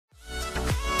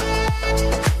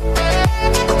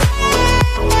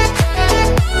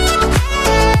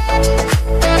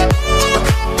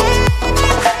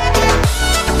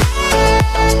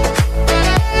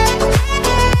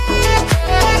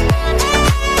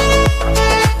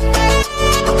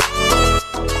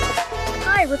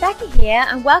here,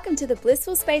 and welcome to the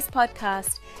Blissful Space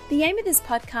podcast. The aim of this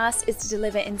podcast is to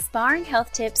deliver inspiring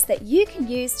health tips that you can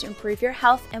use to improve your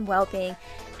health and well-being,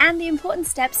 and the important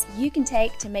steps you can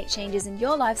take to make changes in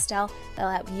your lifestyle that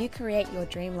will help you create your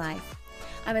dream life.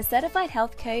 I'm a certified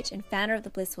health coach and founder of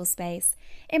the Blissful Space.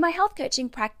 In my health coaching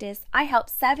practice, I help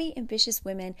savvy, ambitious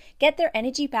women get their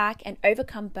energy back and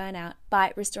overcome burnout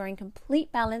by restoring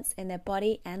complete balance in their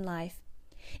body and life.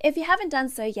 If you haven't done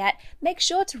so yet, make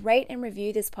sure to rate and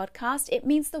review this podcast. It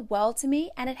means the world to me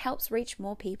and it helps reach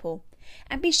more people.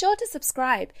 And be sure to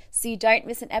subscribe so you don't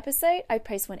miss an episode. I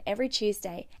post one every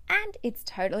Tuesday and it's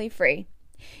totally free.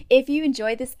 If you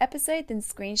enjoyed this episode, then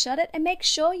screenshot it and make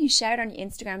sure you share it on your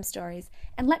Instagram stories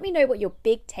and let me know what your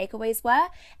big takeaways were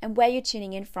and where you're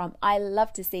tuning in from. I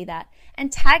love to see that.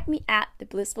 And tag me at The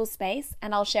Blissful Space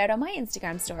and I'll share it on my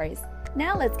Instagram stories.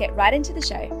 Now let's get right into the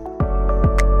show.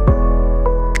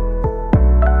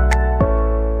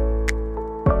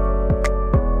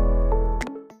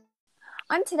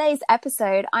 On today's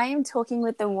episode, I am talking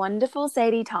with the wonderful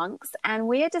Sadie Tonks, and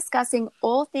we are discussing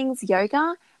all things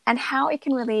yoga and how it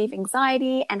can relieve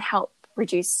anxiety and help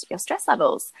reduce your stress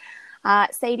levels.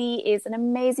 Sadie is an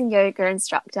amazing yoga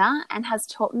instructor and has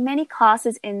taught many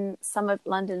classes in some of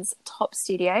London's top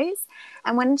studios.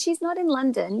 And when she's not in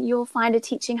London, you'll find her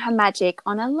teaching her magic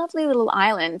on a lovely little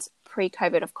island,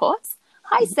 pre-COVID, of course.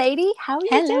 Hi, Sadie. How are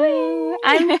you doing?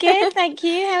 I'm good, thank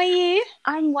you. How are you?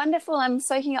 I'm wonderful. I'm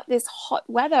soaking up this hot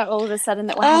weather all of a sudden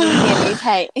that we're having here in the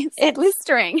UK. It's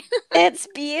blistering. It's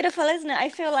beautiful, isn't it? I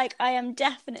feel like I am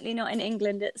definitely not in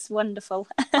England. It's wonderful.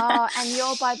 And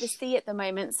you're by the sea at the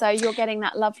moment, so you're getting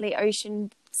that lovely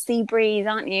ocean sea breeze,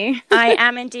 aren't you? I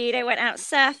am indeed. I went out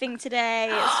surfing today.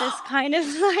 It's just kind of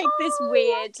like this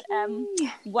weird,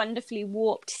 wonderfully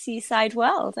warped seaside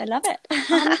world. I love it.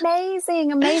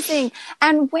 Amazing.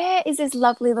 And where is this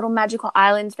lovely little magical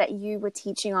island that you were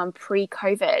teaching on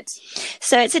pre-COVID?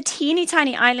 So it's a teeny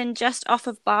tiny island just off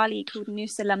of Bali called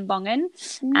Nusa Lembongan.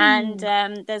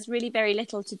 And there's really very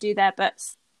little to do there but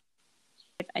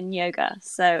and yoga.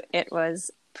 So it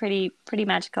was pretty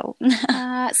magical.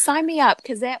 Sign me up,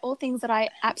 because they're all things that I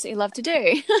absolutely love to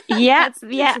do. Yeah.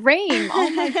 Dream. Oh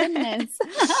my goodness.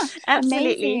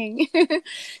 Absolutely. Amazing.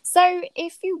 So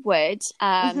if you would,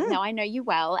 now I know you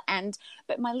well,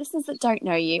 but my listeners that don't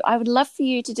know you, I would love for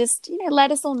you to just,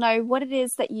 let us all know what it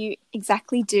is that you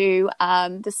exactly do,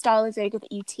 the style of yoga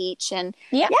that you teach, and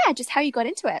just how you got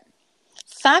into it.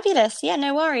 Fabulous. Yeah,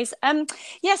 no worries.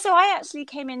 So I actually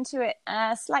came into it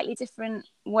a slightly different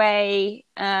way.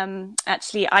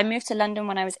 Actually, I moved to London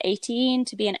when I was 18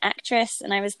 to be an actress,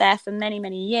 and I was there for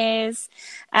many years,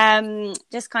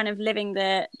 just kind of living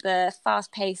the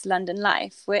fast-paced London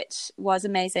life, which was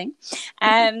amazing.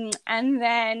 And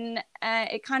then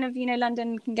it kind of,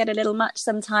 London can get a little much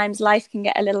sometimes, life can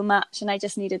get a little much, and I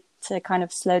just needed to kind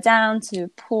of slow down, to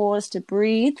pause, to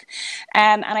breathe.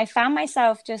 And I found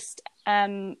myself just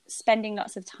spending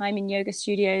lots of time in yoga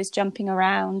studios, jumping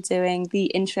around, doing the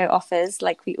intro offers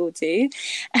like we all do.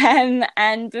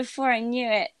 And before I knew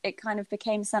it, it kind of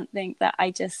became something that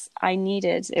I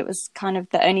needed. It was kind of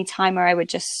the only time where I would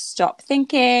just stop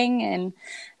thinking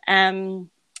and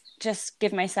just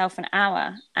give myself an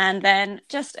hour. And then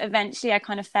just eventually I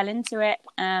kind of fell into it,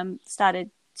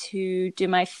 started to do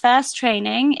my first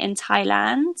training in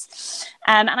Thailand.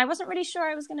 And I wasn't really sure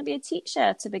I was going to be a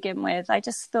teacher to begin with. I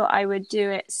just thought I would do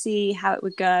it, see how it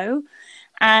would go.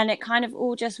 And it kind of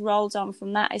all just rolled on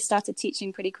from that. I started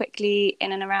teaching pretty quickly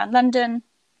in and around London.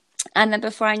 And then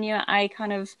before I knew it, I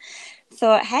kind of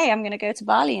thought, hey, I'm going to go to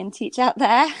Bali and teach out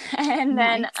there. And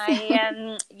then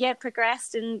I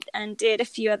progressed and did a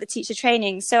few other teacher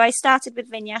trainings. So I started with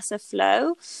Vinyasa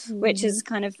Flow, which is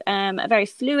kind of a very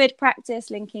fluid practice,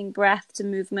 linking breath to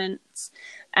movements.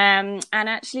 And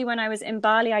actually, when I was in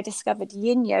Bali, I discovered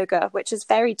Yin Yoga, which is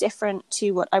very different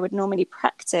to what I would normally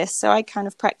practice. So I kind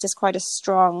of practice quite a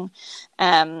strong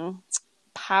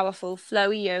powerful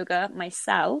flowy yoga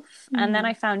myself, and then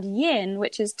I found Yin,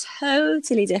 which is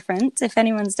totally different. If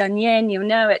anyone's done Yin, you'll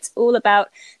know it's all about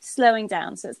slowing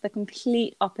down, so it's the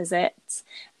complete opposite,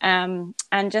 and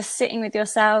just sitting with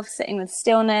yourself, sitting with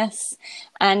stillness,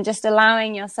 and just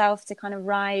allowing yourself to kind of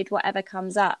ride whatever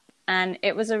comes up. And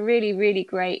it was a really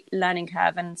great learning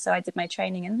curve, and so I did my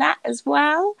training in that as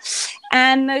well.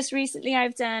 And most recently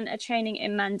I've done a training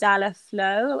in Mandala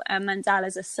Flow. Mandala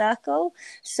is a circle,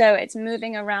 so it's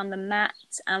moving around the mat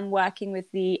and working with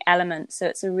the elements. So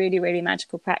it's a really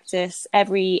magical practice.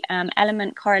 Every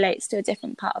element correlates to a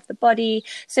different part of the body,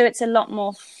 so it's a lot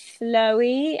more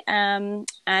flowy, and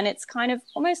it's kind of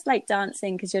almost like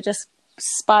dancing, because you're just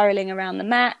spiraling around the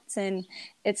mat, and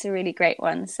it's a really great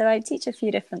one. So I teach a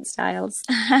few different styles.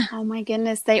 Oh my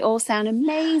goodness, they all sound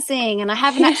amazing. And I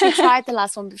haven't actually tried the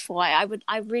last one before.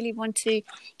 I really want to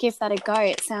give that a go.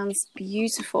 It sounds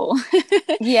beautiful.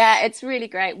 Yeah, it's really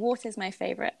great. Water's my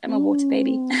favorite. I'm a water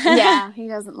baby. Yeah, who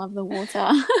doesn't love the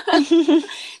water?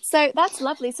 So that's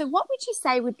lovely. So what would you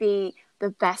say would be the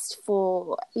best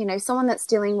for, someone that's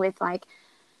dealing with like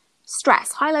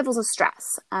stress, high levels of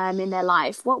stress in their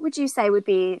life? What would you say would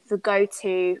be the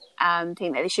go-to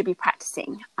thing that they should be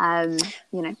practicing? Yeah,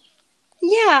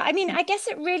 I mean, I guess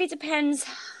it really depends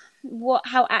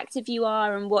how active you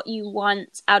are and what you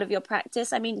want out of your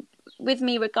practice. I mean, with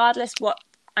me, regardless what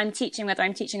I'm teaching, whether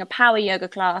I'm teaching a power yoga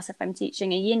class, if I'm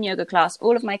teaching a yin yoga class,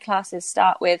 all of my classes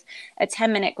start with a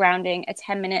 10-minute grounding, a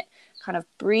 10-minute kind of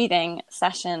breathing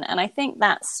session. And I think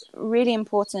that's really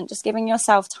important, just giving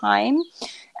yourself time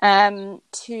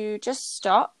to just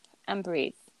stop and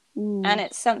breathe. And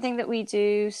it's something that we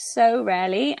do so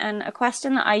rarely. And a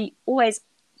question that I always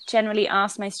generally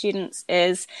ask my students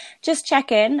is just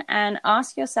check in and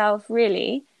ask yourself,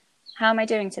 really, how am I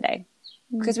doing today?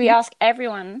 Because we ask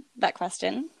everyone that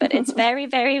question, but it's very,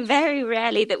 very, very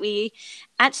rarely that we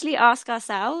actually ask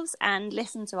ourselves and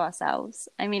listen to ourselves.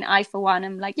 I mean, I, for one,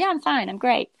 am like, yeah, I'm fine, I'm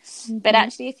great. But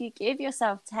actually, if you give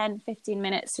yourself 10, 15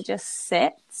 minutes to just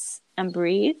sit and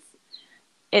breathe,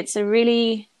 it's a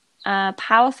really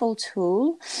powerful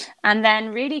tool. And then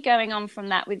really going on from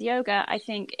that with yoga, I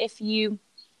think if you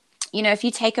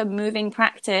take a moving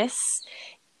practice,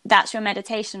 that's your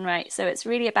meditation, right? So it's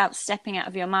really about stepping out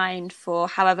of your mind for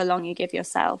however long you give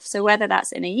yourself. So whether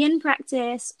that's in a yin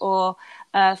practice or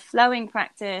a flowing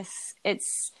practice,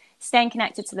 it's staying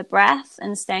connected to the breath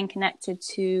and staying connected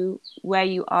to where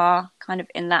you are kind of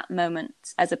in that moment,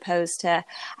 as opposed to,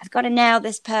 I've got to nail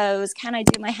this pose. Can I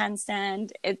do my handstand?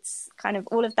 It's kind of,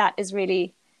 all of that is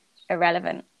really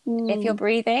irrelevant. If you're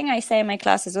breathing, I say in my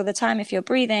classes all the time, if you're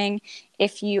breathing,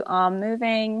 if you are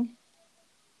moving,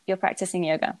 you're practicing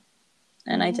yoga.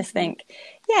 And I just think,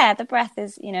 the breath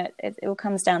is, it all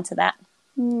comes down to that.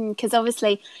 Because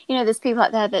obviously, there's people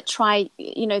out there that try,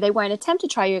 they won't attempt to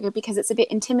try yoga because it's a bit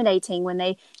intimidating when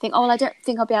they think, oh, well, I don't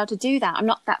think I'll be able to do that. I'm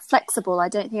not that flexible. I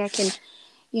don't think I can,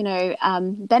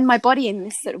 bend my body in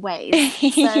this sort of way.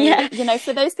 So,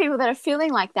 for those people that are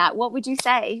feeling like that, what would you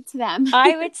say to them?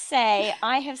 I would say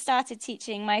I have started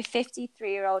teaching my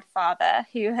 53-year-old father,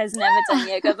 who has never done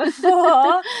yoga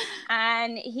before.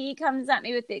 And he comes at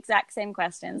me with the exact same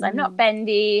questions. I'm not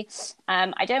bendy.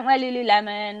 I don't wear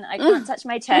Lululemon. I can't touch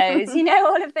my toes,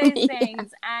 all of those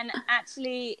things. And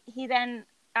actually, he then...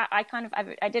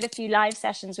 I did a few live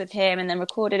sessions with him and then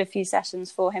recorded a few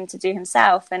sessions for him to do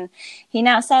himself. And he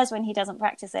now says when he doesn't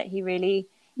practice it, he really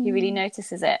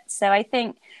notices it. So I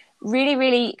think really,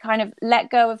 really kind of let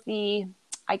go of the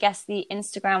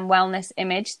Instagram wellness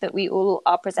image that we all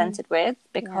are presented with,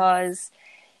 because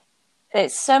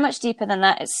it's so much deeper than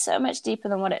that. It's so much deeper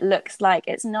than what it looks like.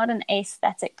 It's not an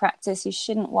aesthetic practice. You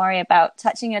shouldn't worry about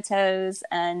touching your toes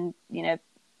and,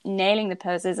 nailing the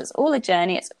poses. It's all a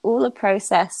journey. It's all a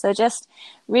process. So just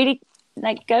really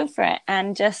go for it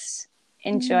and just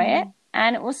enjoy it.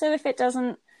 And also, if it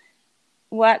doesn't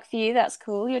work for you, that's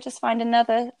cool. You'll just find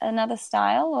another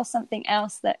style or something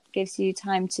else that gives you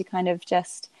time to kind of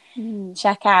just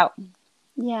check out.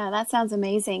 Yeah, that sounds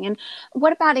amazing. And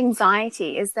what about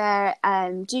anxiety? Is there,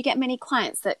 do you get many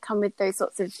clients that come with those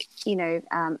sorts of,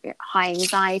 high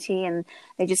anxiety, and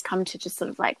they just come to just sort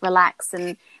of relax?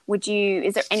 And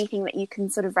is there anything that you can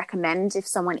sort of recommend if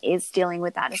someone is dealing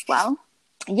with that as well?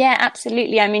 Yeah,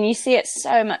 absolutely. I mean, you see it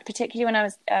so much, particularly when I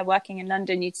was working in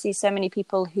London. You'd see so many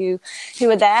people who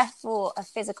are there for a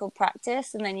physical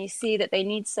practice, and then you see that they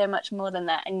need so much more than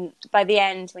that. And by the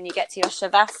end, when you get to your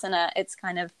shavasana, it's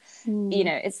kind of,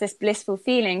 it's this blissful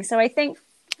feeling. So I think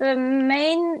the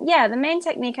main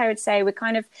technique I would say would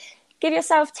kind of give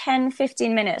yourself 10,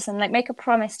 15 minutes and make a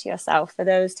promise to yourself for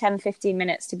those 10, 15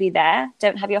 minutes to be there.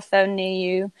 Don't have your phone near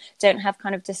you. Don't have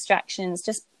kind of distractions.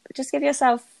 Just give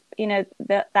yourself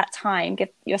that time, give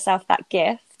yourself that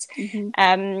gift.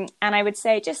 And I would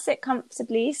say just sit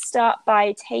comfortably. Start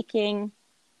by taking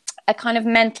a kind of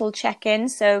mental check-in.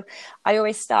 So I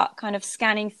always start kind of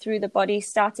scanning through the body,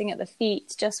 starting at the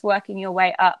feet, just working your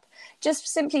way up, just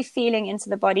simply feeling into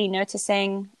the body,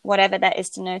 noticing whatever there is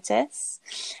to notice.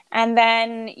 And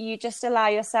then you just allow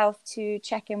yourself to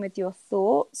check in with your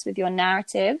thoughts, with your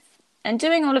narrative. And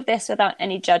doing all of this without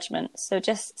any judgment. So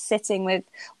just sitting with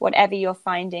whatever you're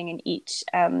finding in each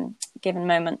given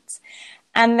moment.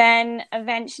 And then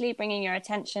eventually bringing your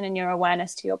attention and your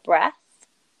awareness to your breath.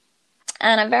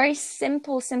 And a very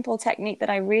simple technique that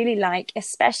I really like,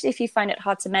 especially if you find it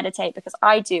hard to meditate, because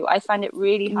I find it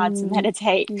really hard to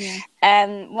meditate.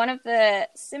 Yeah. One of the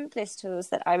simplest tools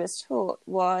that I was taught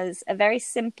was a very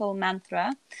simple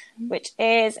mantra, which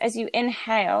is, as you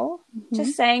inhale,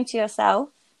 just saying to yourself,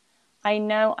 I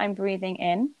know I'm breathing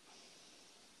in.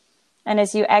 And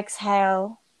as you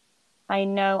exhale, I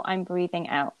know I'm breathing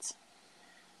out.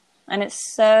 And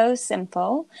it's so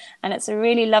simple, and it's a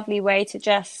really lovely way to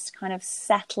just kind of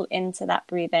settle into that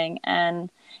breathing. And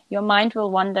your mind will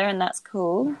wander, and that's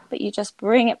cool, but you just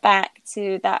bring it back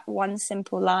to that one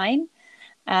simple line.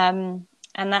 And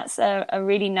that's a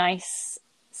really nice,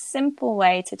 simple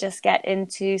way to just get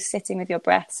into sitting with your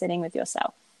breath, sitting with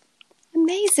yourself.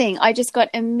 Amazing. I just got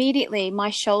immediately, my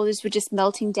shoulders were just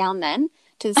melting down then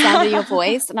to the sound of your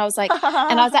voice. And I was like,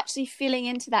 and I was actually feeling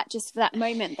into that just for that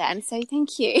moment then. So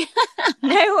thank you.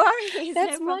 No worries.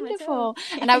 That's no wonderful.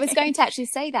 And I was going to actually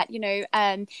say that,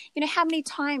 how many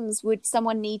times would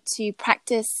someone need to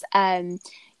practice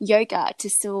yoga to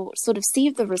still sort of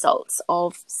see the results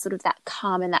of sort of that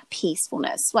calm and that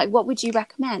peacefulness? Like, what would you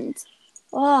recommend?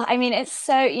 Oh, I mean, it's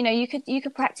so, you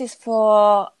could practice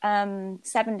for 7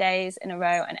 days in a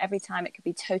row, and every time it could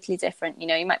be totally different.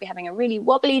 You might be having a really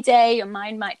wobbly day, your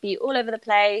mind might be all over the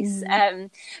place.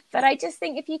 But I just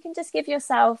think if you can just give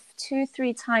yourself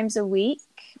 2-3 times a week,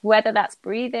 whether that's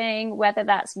breathing, whether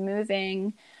that's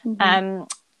moving, to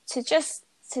just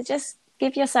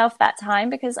give yourself that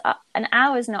time, because an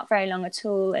hour is not very long at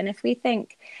all. And if we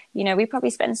think, we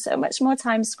probably spend so much more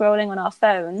time scrolling on our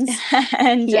phones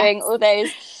and doing all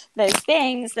those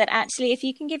things, that actually, if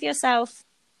you can give yourself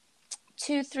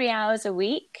 2-3 hours a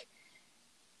week,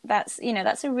 that's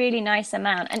a really nice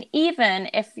amount. And even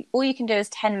if all you can do is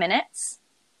 10 minutes,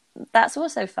 that's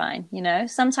also fine.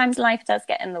 Sometimes life does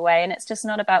get in the way, and it's just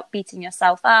not about beating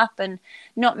yourself up and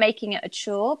not making it a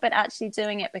chore, but actually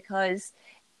doing it because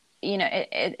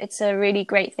it's a really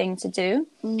great thing to do.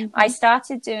 I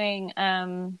started doing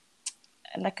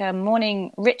like a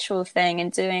morning ritual thing,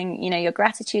 and doing your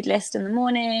gratitude list in the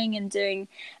morning, and doing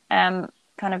kind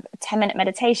of a 10-minute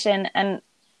meditation. And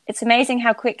it's amazing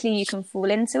how quickly you can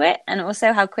fall into it, and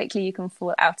also how quickly you can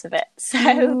fall out of it. So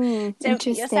don't beat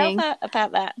yourself up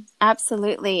about that.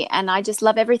 Absolutely. And I just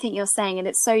love everything you're saying, and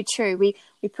it's so true. We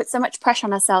put so much pressure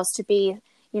on ourselves to be,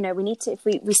 we need to, if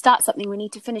we start something, we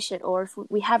need to finish it. Or if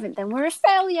we haven't, then we're a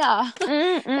failure.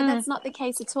 But that's not the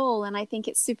case at all. And I think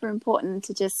it's super important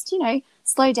to just,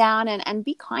 slow down and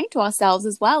be kind to ourselves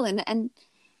as well. And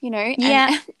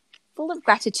full of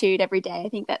gratitude every day. I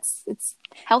think it's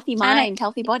healthy mind,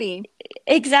 healthy body.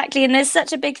 Exactly. And there's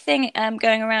such a big thing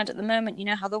going around at the moment,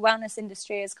 how the wellness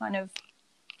industry is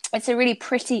it's a really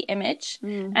pretty image.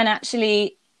 And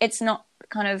actually it's not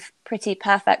kind of pretty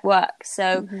perfect work.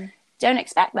 So don't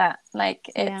expect that. Like,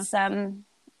 it's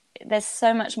there's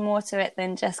so much more to it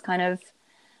than just kind of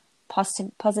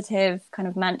positive kind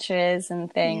of mantras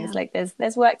and things. Like,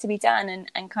 there's work to be done,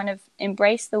 and kind of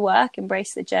embrace the work,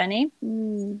 embrace the journey,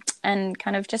 and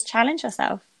kind of just challenge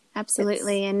yourself.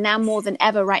 Absolutely. And now more than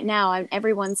ever right now,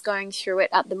 everyone's going through it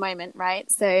at the moment, right?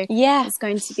 So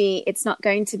it's not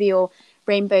going to be all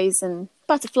rainbows and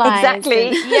butterflies. Exactly.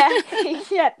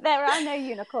 There are no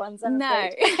unicorns. No.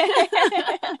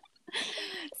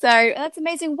 So that's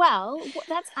amazing. Well,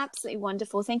 that's absolutely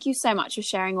wonderful. Thank you so much for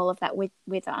sharing all of that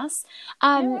with us.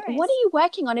 No what are you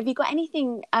working on? Have you got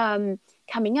anything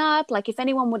coming up? Like, if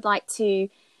anyone would like to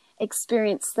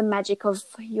experience the magic of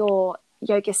your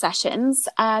yoga sessions,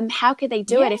 how could they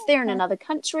do it? If they're in another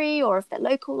country, or if they're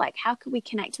local, like, how could we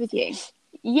connect with you?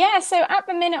 Yeah, so at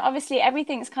the minute, obviously,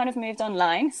 everything's kind of moved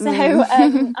online. So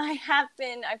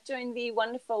I've joined the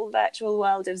wonderful virtual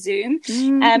world of Zoom.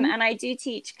 And I do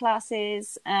teach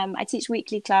classes. I teach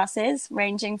weekly classes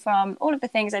ranging from all of the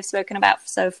things I've spoken about.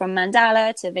 So from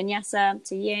mandala to vinyasa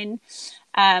to yin.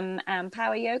 And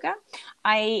power yoga.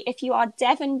 If you are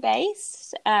Devon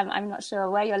based, I'm not sure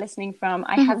where you're listening from,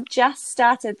 I have just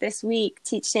started this week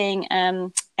teaching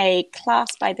a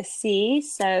class by the sea,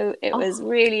 so it was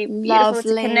really beautiful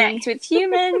to connect with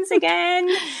humans again,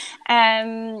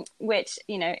 which,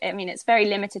 it's very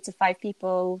limited to 5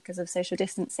 people because of social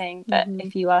distancing, but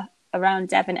if you are around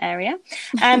Devon area.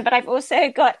 But I've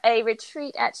also got a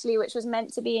retreat actually, which was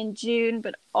meant to be in June,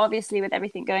 but obviously with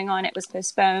everything going on, it was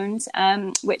postponed,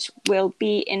 which will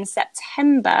be in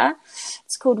September.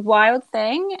 It's called Wild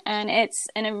Thing, and it's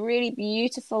in a really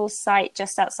beautiful site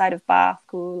just outside of Bath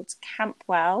called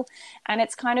Campwell. And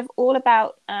it's kind of all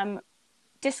about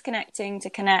disconnecting to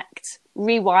connect,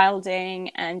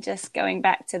 rewilding, and just going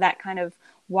back to that kind of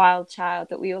wild child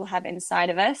that we all have inside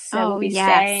of us. So we'll be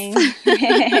yes.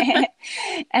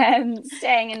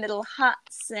 staying in little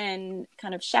huts and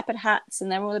kind of shepherd huts,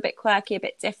 and they're all a bit quirky, a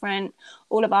bit different.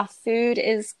 All of our food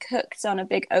is cooked on a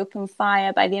big open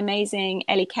fire by the amazing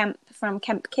Ellie Kemp from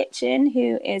Kemp Kitchen,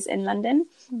 who is in London.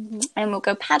 And we'll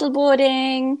go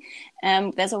paddleboarding.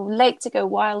 There's a lake to go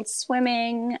wild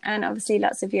swimming, and obviously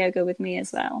lots of yoga with me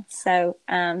as well. So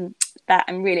that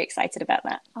I'm really excited about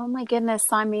that. Oh my goodness,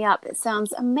 sign me up. It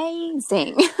sounds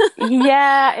amazing.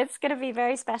 Yeah, it's going to be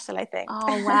very special, I think.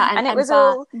 Oh wow. And it was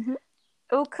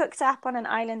all cooked up on an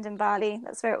island in Bali.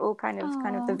 That's where it all kind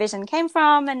of the vision came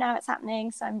from, and now it's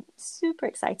happening. So I'm super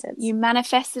excited. You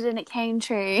manifested and it came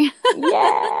true.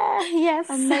 Yeah, yes.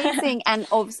 Amazing. And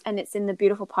it's in the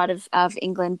beautiful part of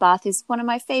England. Bath is one of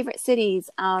my favorite cities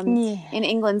in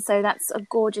England. So that's a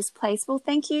gorgeous place. Well,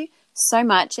 thank you so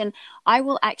much. And I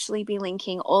will actually be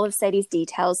linking all of Sadie's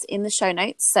details in the show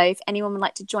notes. So if anyone would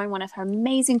like to join one of her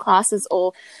amazing classes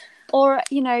or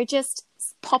just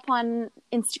pop on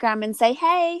Instagram and say,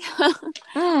 hey,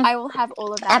 I will have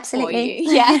all of that absolutely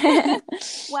for you. Yeah.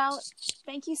 Well,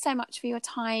 thank you so much for your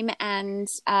time. And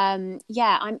I'm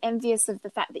envious of the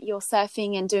fact that you're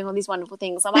surfing and doing all these wonderful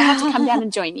things. I might have to come down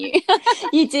and join you.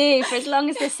 You do, for as long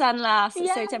as the sun lasts.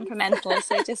 It's so temperamental.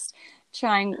 So just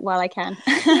trying while I can.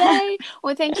 Yay.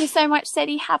 Well, thank you so much,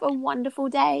 Sadie. Have a wonderful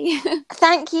day.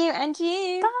 Thank you, and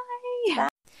you. Bye. Bye.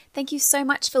 Thank you so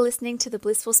much for listening to the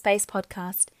Blissful Space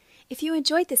podcast. If you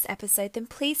enjoyed this episode, then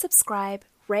please subscribe,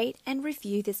 rate and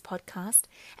review this podcast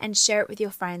and share it with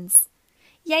your friends.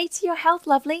 Yay to your health,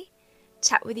 lovely.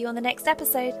 Chat with you on the next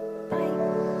episode. Bye.